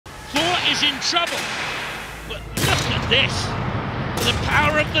is in trouble. But look at this. The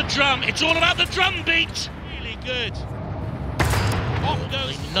power of the drum. It's all about the drum beat. Really good. Off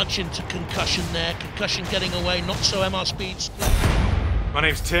goes. They nudge into concussion there. Concussion getting away, not so MR Speeds. My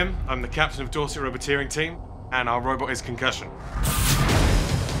name's Tim. I'm the captain of Dorset Roboteering team, and our robot is Concussion.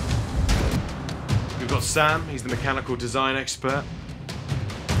 We've got Sam, he's the mechanical design expert.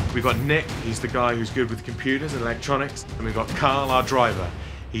 We've got Nick, he's the guy who's good with computers and electronics. And we've got Carl, our driver.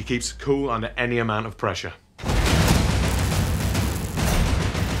 He keeps cool under any amount of pressure.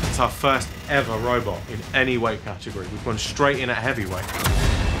 It's our first ever robot in any weight category. We've gone straight in at heavyweight.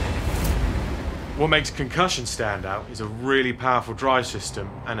 What makes Concussion stand out is a really powerful drive system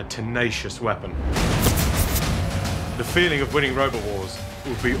and a tenacious weapon. The feeling of winning Robot Wars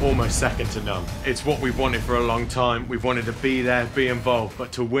would be almost second to none. It's what we've wanted for a long time. We've wanted to be there, be involved,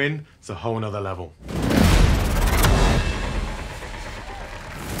 but to win, it's a whole nother level.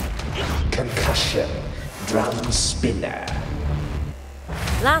 Concussion, drum spinner.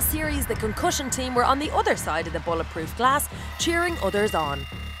 Last series, the Concussion team were on the other side of the bulletproof glass, cheering others on.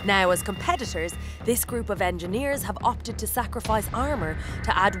 Now, as competitors, this group of engineers have opted to sacrifice armour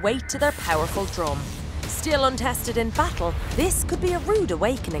to add weight to their powerful drum. Still untested in battle, this could be a rude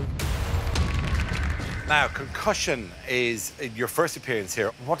awakening. Now, Concussion is your first appearance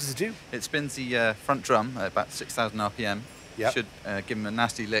here. What does it do? It spins the front drum at about 6,000 RPM. Yep. Should give him a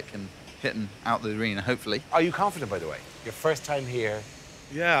nasty lick and hit him out the arena, hopefully. Are you confident, by the way? Your first time here.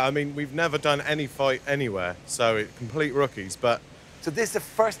 Yeah, I mean, we've never done any fight anywhere, so it's complete rookies, but... So this is the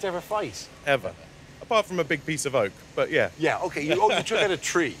first ever fight? Ever. Apart from a big piece of oak, but yeah. Yeah, OK. You took out a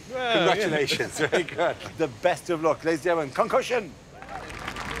tree. Well, congratulations. Yeah. Very good. The best of luck. Ladies and gentlemen, Concussion.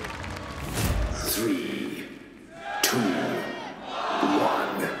 3, 2,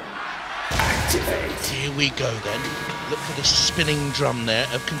 1. Activate. Here we go then. Look for this spinning drum there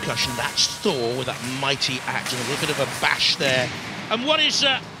of Concussion. That's Thor with that mighty axe and a little bit of a bash there. And what is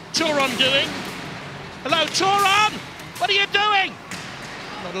Tauron doing? Hello, Tauron! What are you doing?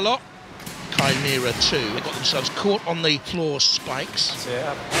 Not a lot. Chimera 2. They got themselves caught on the floor spikes. That's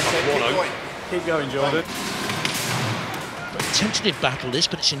it. Keep going, Jordan. Very tentative battle this,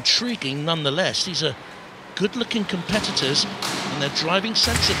 but it's intriguing nonetheless. These are good-looking competitors, and they're driving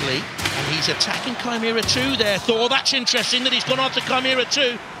sensibly. And he's attacking Chimera 2 there, Thor. That's interesting that he's gone after Chimera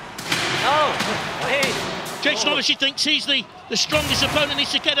 2. Oh, hey. Jason obviously thinks he's the strongest opponent,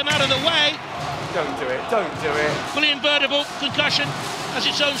 needs to get him out of the way. Don't do it, don't do it. Fully invertible, Concussion has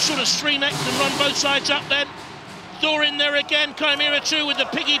its own sort of stream X and run both sides up then. Thor in there again, Chimera 2 with the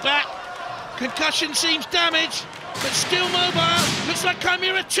piggyback. Concussion seems damaged, but still mobile. Looks like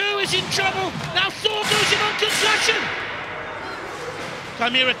Chimera 2 is in trouble. Now Thor goes in on Concussion.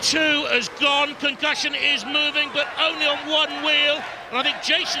 Chimera 2 has gone, Concussion is moving, but only on one wheel. And I think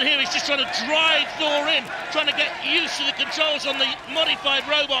Jason here is just trying to drive Thor in, trying to get used to the controls on the modified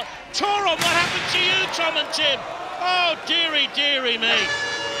robot. Tauron, what happened to you, Tom and Tim? Oh, dearie, dearie me.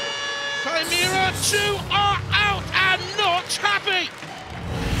 Chimera 2 are out and not happy.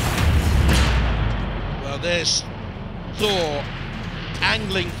 Well, there's Thor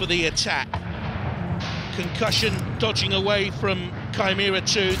angling for the attack. Concussion dodging away from Chimera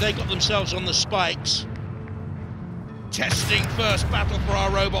 2. They got themselves on the spikes. Testing first battle for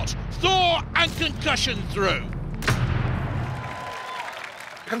our robots. Thor and Concussion through.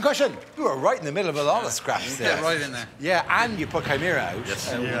 Concussion, you were right in the middle of a lot of scraps there. Yeah, right in there. Yeah, and you put Chimera out. Yes,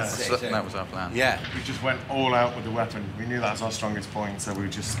 that was our plan. Yeah. We just went all out with the weapon. We knew that was our strongest point, so we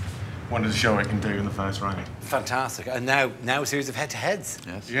just wanted to show what it can do in the first round. Fantastic. And now a series of head-to-heads.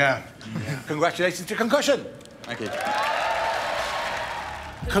 Yes. Yeah. Congratulations to Concussion. Thank you.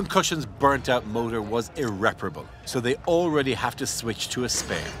 Concussion's burnt-out motor was irreparable, so they already have to switch to a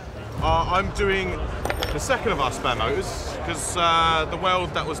spare. I'm doing the second of our spare motors, because the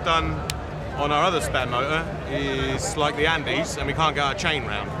weld that was done on our other spare motor is like the Andes, and we can't get our chain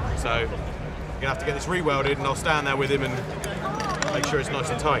round. So you're gonna have to get this re-welded, and I'll stand there with him and make sure it's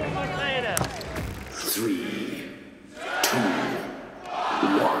nice and tight. 3, 2, 1.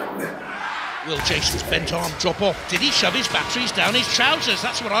 Will Jason's bent arm drop off? Did he shove his batteries down his trousers?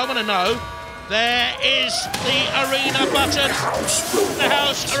 That's what I want to know. There is the arena button. The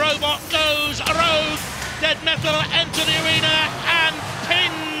house robot goes rogue. Dead Metal enter the arena and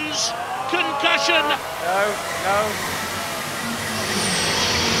pins Concussion. No.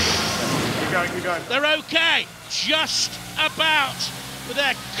 Keep going. They're okay, just about, with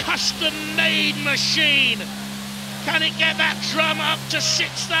their custom-made machine. Can it get that drum up to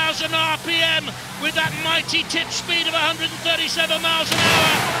 6,000 RPM with that mighty tip speed of 137 miles an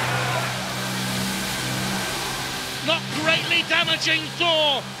hour? Not greatly damaging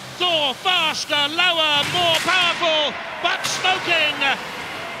Thor. Thor, faster, lower, more powerful, but Smoking.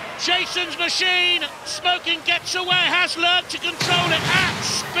 Jason's machine, Smoking gets away, has learned to control it at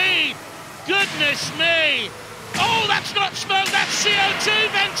speed. Goodness me. Oh, that's not smoke, that's CO2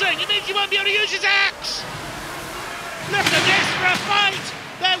 venting. It means you won't be able to use his axe. Look at this for a fight.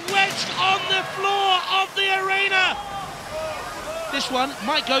 They're wedged on the floor of the arena. This one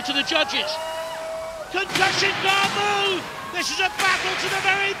might go to the judges. Concussion can't move. This is a battle to the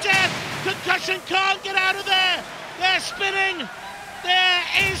very death. Concussion can't get out of there. They're spinning. There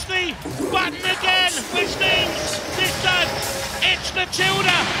is the button again, which means this time it's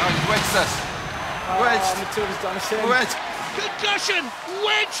Matilda. Oh, he's wedged us. Wedged. Matilda's done a thing. Wedged. Concussion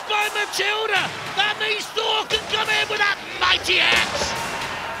wedged by Matilda. That means Thor can come in with that mighty axe.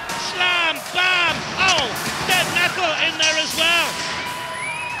 Slam, bam. Oh, dead metal in there as well.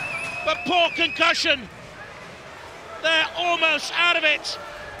 But poor Concussion. They're almost out of it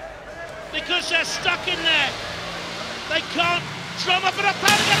because they're stuck in there. They can't drum up and a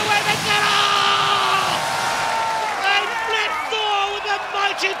pound, get away, they get off! They flip Thor with the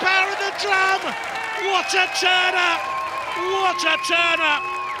mighty power of the drum. What a turn up! What a turn up!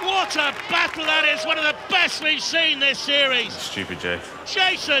 What a battle that is! One of the best we've seen this series. Stupid Jake.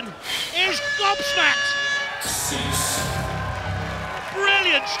 Jason is gobsmacked.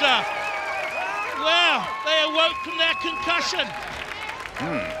 Brilliant stuff. Well, they awoke from their concussion.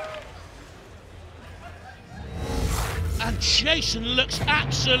 And Jason looks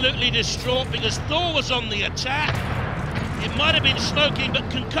absolutely distraught because Thor was on the attack. It might have been Smoking, but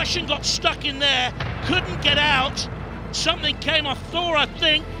Concussion got stuck in there, couldn't get out. Something came off Thor, I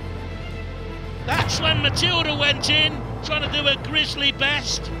think. That's when Matilda went in, trying to do a grisly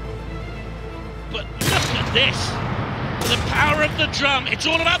best. But look at this. The power of the drum. It's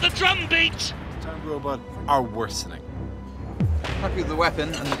all about the drum beat. Time Robot are worsening. Happy with the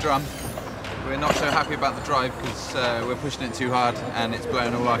weapon and the drum. We're not so happy about the drive because we're pushing it too hard and it's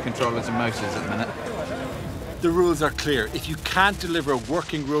blowing all our controllers and motors at the minute. The rules are clear. If you can't deliver a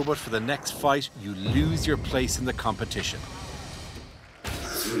working robot for the next fight, you lose your place in the competition.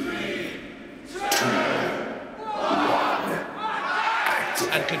 3, 2, 1.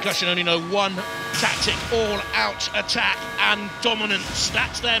 And Concussion only know one tactic: all-out attack and dominance.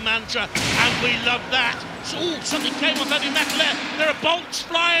 That's their mantra, and we love that. So, ooh, something came off Heavy Metal there. There are bolts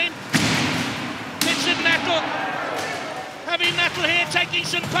flying. Bits of metal. Heavy Metal here taking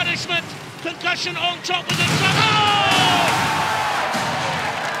some punishment. Concussion on top with the drum.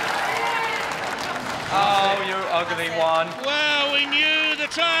 Oh, you ugly one. Well, we knew the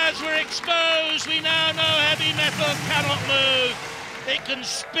tyres were exposed. We now know Heavy Metal cannot move. It can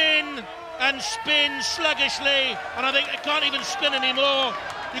spin and spin sluggishly, and I think it can't even spin anymore.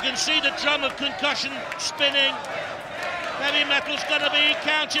 You can see the drum of Concussion spinning. Heavy Metal's going to be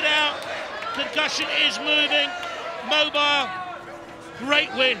counted out. Concussion is moving, mobile. Great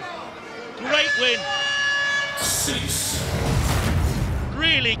win. Great win.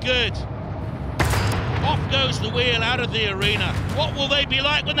 Really good. Off goes the wheel out of the arena. What will they be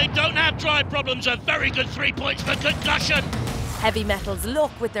like when they don't have drive problems? A very good 3 points for Concussion. Heavy Metal's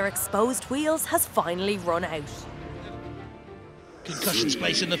luck with their exposed wheels has finally run out. Concussion's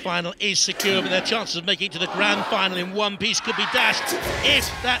place in the final is secure, but their chances of making it to the grand final in one piece could be dashed if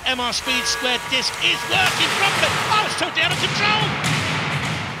that MR Speed Squared disc is working properly. Oh, it's totally out of control.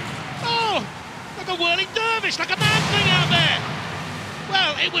 Oh, like a whirling dervish, like a mad thing out there.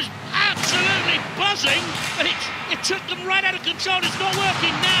 Well, it was absolutely buzzing, but it took them right out of control. It's not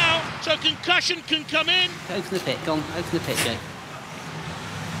working now, so Concussion can come in. Open the pit, go on, open the pit, Joe.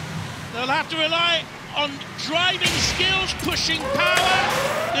 They'll have to rely on driving skills, pushing power.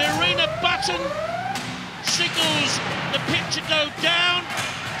 The arena button signals the pit to go down.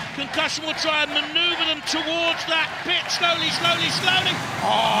 Concussion will try and manoeuvre them towards that pit slowly, slowly, slowly.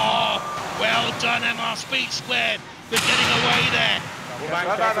 Oh, well done, MR Speed Squared, for getting away there.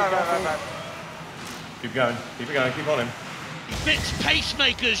 Keep going, keep it going, keep on him. He fits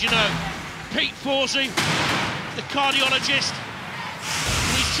pacemakers, you know. Pete Forsey, the cardiologist.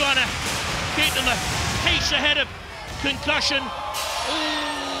 He's trying to keep them a pace ahead of Concussion. Ooh,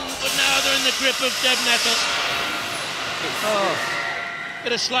 but now they're in the grip of dead metal. Oh.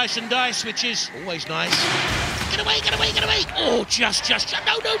 Bit of slice and dice, which is always nice. Get away, get away, get away! Oh, just, no,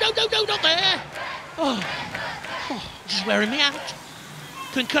 not there! Oh, this is wearing me out.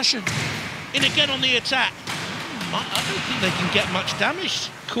 Concussion, in again on the attack. I don't think they can get much damage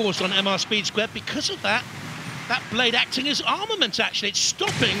caused on MR Speed Squared because of that. That blade acting as armament, actually. It's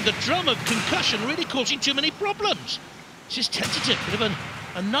stopping the drum of Concussion, really causing too many problems. It's just tentative, bit of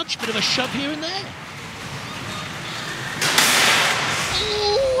a nudge, bit of a shove here and there.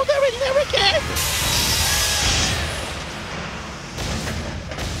 Ooh, they're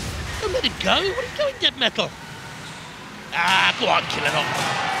go. What are you doing, Dead Metal? Ah, go on, kill it off.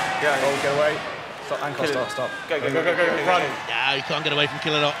 Yeah, get away. Stop, ankle, stop. Go, run. No, you can't get away from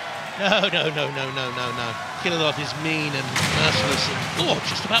Kill It Off. No. Kill It Off is mean and merciless and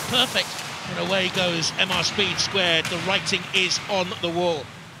just about perfect. And away goes MR Speed Squared. The writing is on the wall.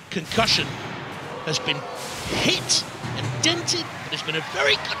 Concussion has been hit and dented, but it's been a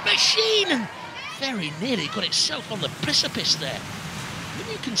very good machine and very nearly got itself on the precipice there. When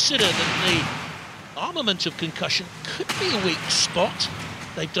you consider that the armament of Concussion could be a weak spot,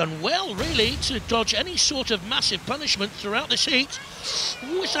 they've done well, really, to dodge any sort of massive punishment throughout this heat.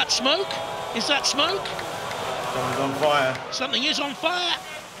 Ooh, is that smoke? Is that smoke? Someone's on fire. Something is on fire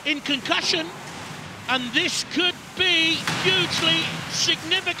in Concussion, and this could be hugely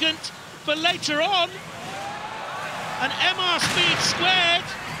significant for later on. And MR Speed Squared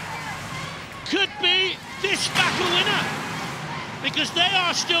could be this battle winner, because they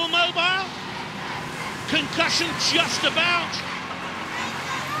are still mobile. Concussion just about.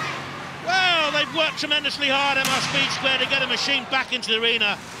 Well, they've worked tremendously hard, MR Speed Squared, to get a machine back into the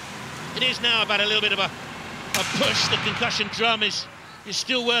arena. It is now about a little bit of a push. The Concussion drum is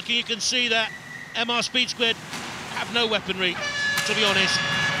still working. You can see that MR Speed Squared have no weaponry, to be honest.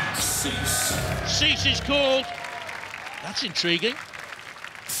 Cease is called. That's intriguing.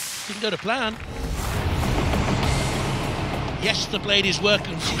 Didn't go to plan. Yes, the blade is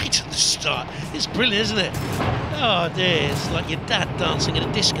working right at the start. It's brilliant, isn't it? Oh dear, it's like your dad dancing at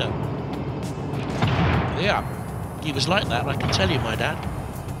a disco. Yeah, he was like that, I can tell you, my dad.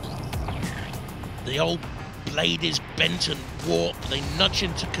 The old blade is bent and warped. They nudge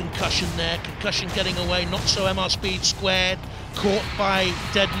into Concussion there. Concussion getting away, not so MR Speed Squared. Caught by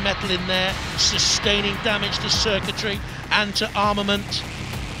Dead Metal in there, sustaining damage to circuitry and to armament.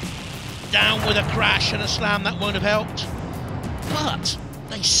 Down with a crash and a slam, that won't have helped. But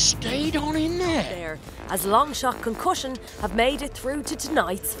they stayed on in there. As Longshot Concussion have made it through to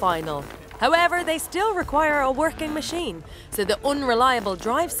tonight's final. However, they still require a working machine, so the unreliable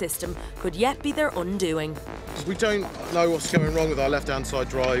drive system could yet be their undoing. We don't know what's going wrong with our left-hand side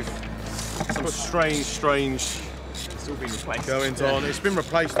drive. Some strange Still being replaced. goings on. It's been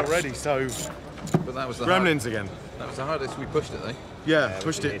replaced already, so But that was the gremlins again. That was the hardest we pushed it, though. Yeah,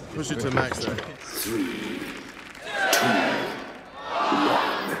 pushed it to the max there. 3, 2, 1.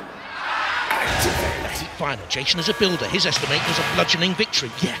 Final. Jason as a builder, his estimate was a bludgeoning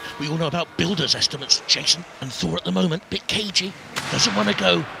victory. Yeah, we all know about builders' estimates. Jason and Thor at the moment, bit cagey, doesn't want to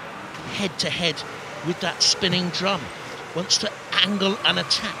go head to head with that spinning drum. Wants to angle an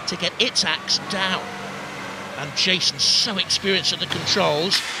attack to get its axe down. And Jason's so experienced at the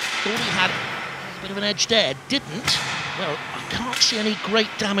controls, thought he had a bit of an edge there, didn't. Well, I can't see any great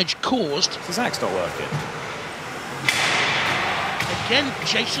damage caused. His axe not working. Again,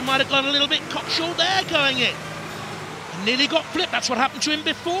 Jason might have got a little bit cocksure there going in. And nearly got flipped, that's what happened to him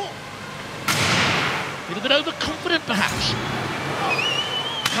before. A little bit overconfident, perhaps.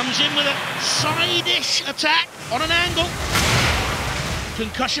 Comes in with a side-ish attack on an angle.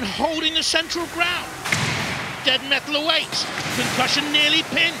 Concussion holding the central ground. Dead Metal awaits. Concussion nearly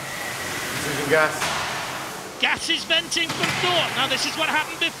pinned. Using gas. Gas is venting from Thor. Now this is what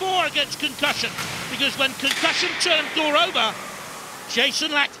happened before against Concussion, because when Concussion turned Thor over,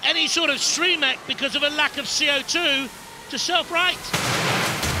 Jason lacked any sort of stream mech because of a lack of CO2 to self-right.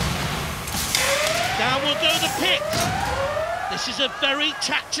 Down will go the pit. This is a very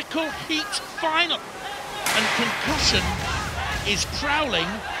tactical heat final. And Concussion is prowling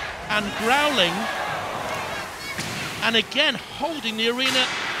and growling, and again holding the arena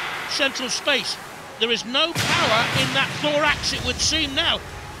central space. There is no power in that Thor axe, it would seem now.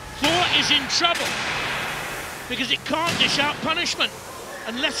 Thor is in trouble because it can't dish out punishment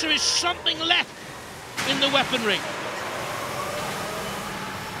unless there is something left in the weaponry.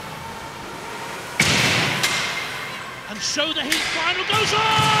 And so the heat final goes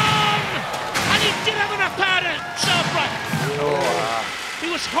on! And he did have enough power to self-right.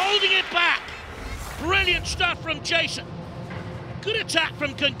 He was holding it back. Brilliant stuff from Jason. Good attack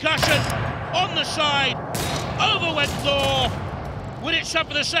from Concussion. On the side. Over went Thor. Would it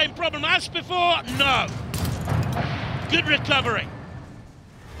suffer the same problem as before? No. Good recovery.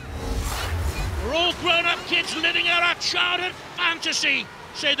 We're all grown-up kids living out our childhood fantasy,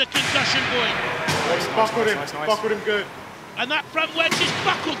 say the Concussion boy. Buckled him, buckled him good. And that front wedge is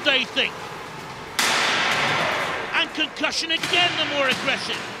buckled, they think. And Concussion again, the more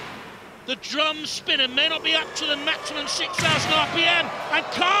aggressive. The drum spinner may not be up to the maximum 6,000 RPM and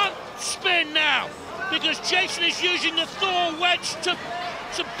can't spin now because Jason is using the Thor wedge to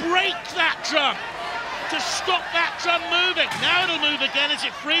break that drum, to stop that drum moving. Now it'll move again as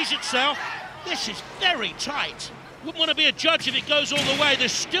it frees itself. This is very tight. Wouldn't want to be a judge if it goes all the way.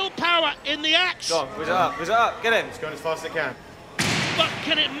 There's still power in the axe. Go on, whiz it up, whiz it up, get in. It's going as fast as it can. But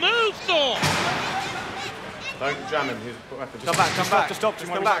can it move, Thor? Don't jam him. Come back, come back. Stop,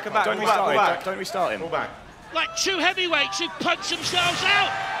 just come back, come back. Don't restart him. Pull back. Like two heavyweights who punch themselves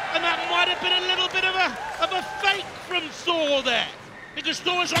out. And that might have been a little bit of a fake from Thor there. Because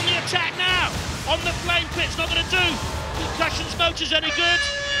Thor is on the attack now. On the flame pit, it's not going to do Concussion's motors any good.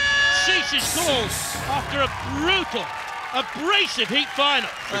 Ceases calls after a brutal, abrasive heat final.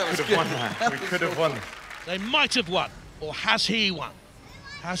 We could have won that. We could have won. They might have won, or has he won?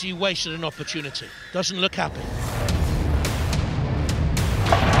 Has he wasted an opportunity? Doesn't look happy.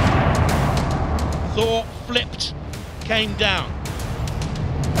 Thor flipped, came down.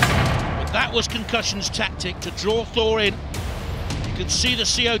 But that was Concussion's tactic, to draw Thor in. You can see the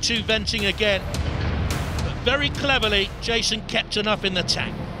CO2 venting again. But very cleverly, Jason kept enough in the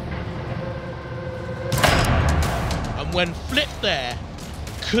tank. And when flipped there,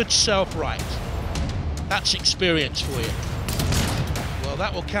 could self-right. That's experience for you. Well,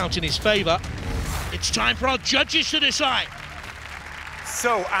 that will count in his favour. It's time for our judges to decide.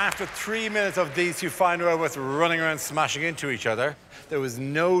 So, after 3 minutes of these two fine robots running around smashing into each other, there was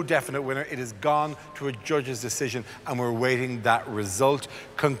no definite winner. It has gone to a judge's decision, and we're waiting that result.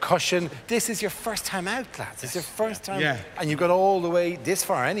 Concussion, this is your first time out, lads. It's your first time. Yeah. And you got all the way this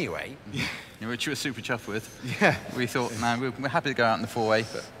far anyway. Yeah, which we were super chuffed with. Yeah. We thought, no, we're happy to go out in the four-way,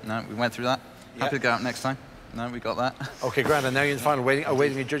 but no, we went through that. Happy to go out next time. No, we got that. Okay, grand. And now you're in the final,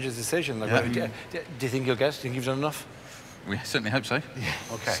 awaiting a judge's decision. Like, do you think you'll get it? Do you think you've done enough? We certainly hope so. Yeah.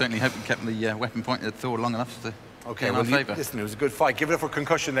 Okay. Certainly hope we kept the weapon pointed at Thor long enough to okay, get in well, our favour. Listen, it was a good fight. Give it up for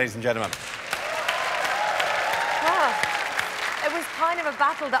Concussion, ladies and gentlemen. Well, it was kind of a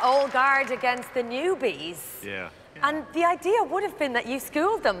battle, the old guard against the newbies. Yeah. And the idea would have been that you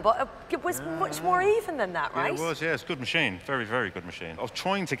schooled them, but it was much more even than that, right? Yeah, it was, yeah. It's a good machine. Very, very good machine. I was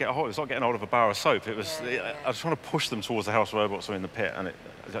trying to get a hold, it's like getting hold of a bar of soap. It was, I was trying to push them towards the house robots who were in the pit, and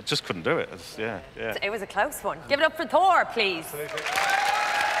I just couldn't do it. It was a close one. Give it up for Thor, please.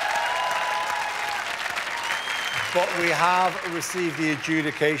 But we have received the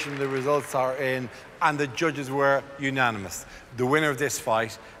adjudication, the results are in, and the judges were unanimous. The winner of this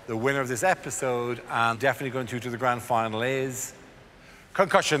fight, the winner of this episode, and definitely going to the grand final is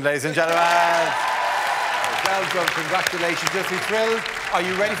Concussion, ladies and gentlemen. Well done, congratulations. Just be thrilled. Are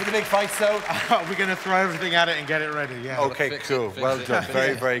you ready for the big fight, so? We're going to throw everything at it and get it ready, yeah. Okay, cool. Well done.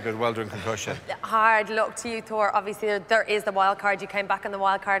 Very, very good. Well done, Concussion. Hard luck to you, Thor. Obviously, there is the wild card. You came back on the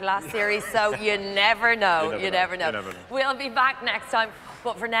wild card last series, so you never know. You never know. We'll be back next time.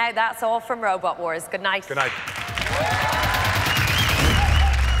 But for now, that's all from Robot Wars. Good night. Good night.